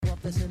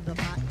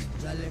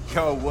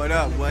Yo, what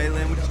up,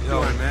 Waylon? What you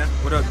doing, man?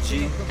 What up,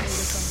 G?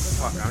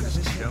 Fuck, I'm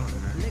just chilling,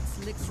 man.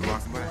 Just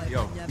walking by.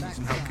 Yo, need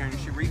some help carrying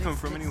shit. Where you come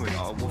from anyway?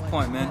 What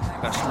point, man?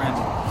 I got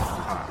stranded.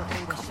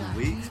 A couple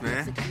weeks,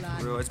 man.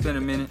 Real, it's been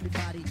a minute.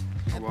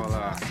 Well,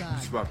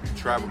 just about to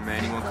travel,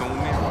 man. You wanna come with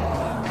me?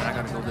 Man, I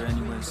gotta go there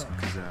anyways.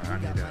 Cause I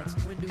need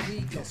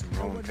to get some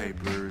rolling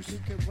papers,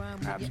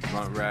 perhaps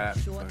blunt wrap,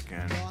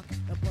 fucking.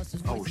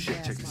 Oh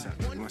shit, check this out.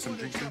 You want some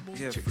drinks too?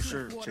 Yeah, check for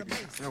sure. Check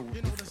this out.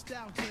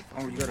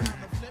 Oh, you got a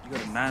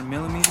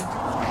 9mm?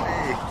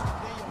 Hey.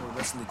 Oh,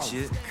 that's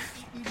legit.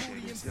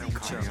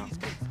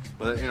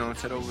 But you know,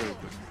 let's head over real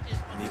quick.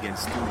 And you get in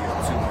studio too,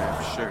 man,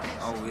 for sure.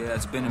 Oh yeah,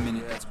 it's been a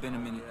minute.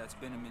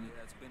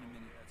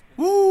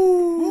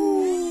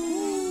 Woo!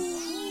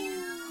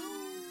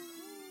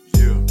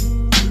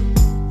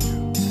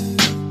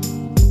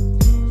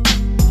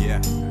 Yeah,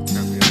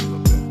 turn me up a little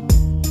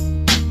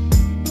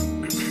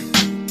bit.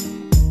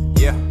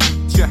 Yeah,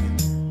 check.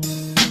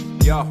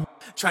 Yo,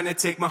 tryna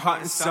take my heart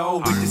and soul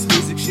with this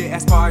music shit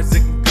as far as it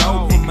can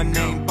go. Put my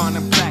name on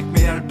a plaque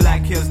made out of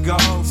Black Hills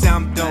gold.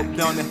 Sound dope,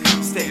 don't it?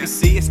 Stay to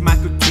see, it's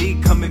Michael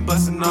D coming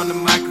bustin' on the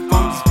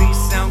microphone. These beats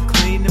sound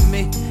clean to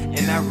me,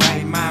 and I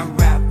write my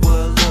rap with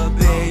a little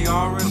bit of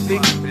R&B.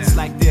 It's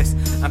like this,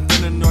 I'm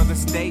from the northern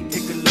state.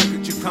 Take a look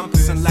at your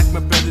compass, and like my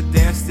brother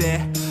there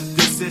said,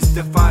 this is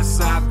the far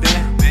side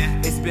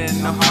band. It's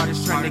been the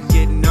hardest trying to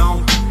get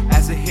known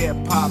as a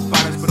hip-hop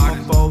artist, but I'm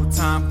a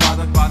full-time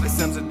father. It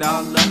sums it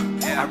all up.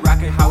 I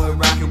rock it how it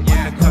rock it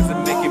when it comes to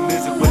making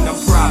music with no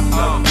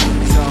problem.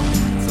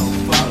 So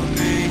follow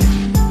me.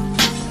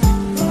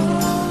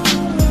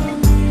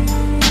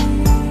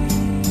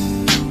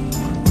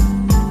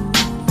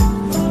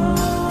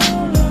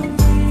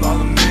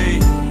 Follow me.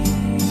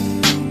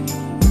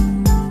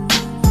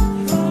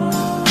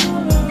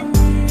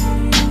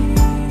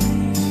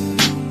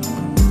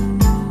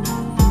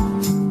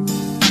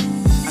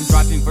 I'm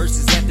dropping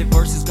verses after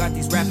verses, got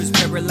these rappers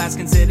paralyzed.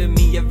 Consider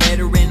me a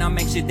veteran, I'll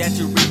make sure that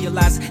you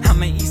realize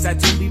I'm an Eastside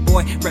Doobie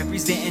boy,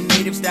 representing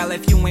native style.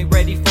 If you ain't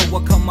ready for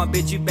what come up,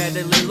 bitch, you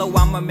better lay low.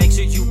 I'ma make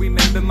sure you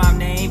remember my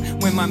name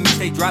when my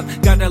mixtape drop.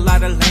 Got a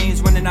lot of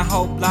lanes, running a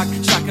whole block,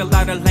 shock a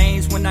lot of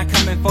lanes when I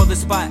come in for the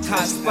spot.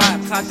 Hot spot,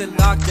 caught the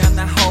lock down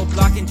the whole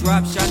block and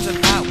drop shots a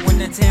lot. When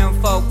the town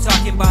folk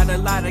talking about a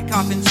lot of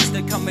coffins just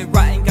to come and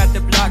rotten, got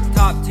the blocks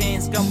top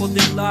 10, scumbled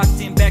and locked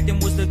in. Back then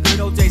was the good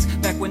old days,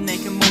 back when they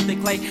could mold the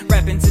clay.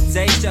 Rapping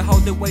today should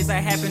hold the ways I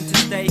happen to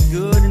stay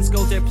good and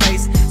scope their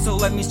place. So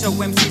let me show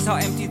MCs how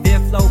empty their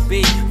flow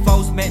be.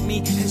 Foes met me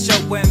and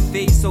show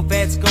envy, so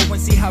vets go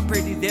and see how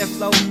pretty their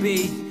flow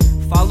be.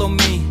 Follow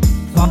me,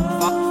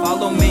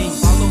 follow me,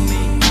 follow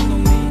me.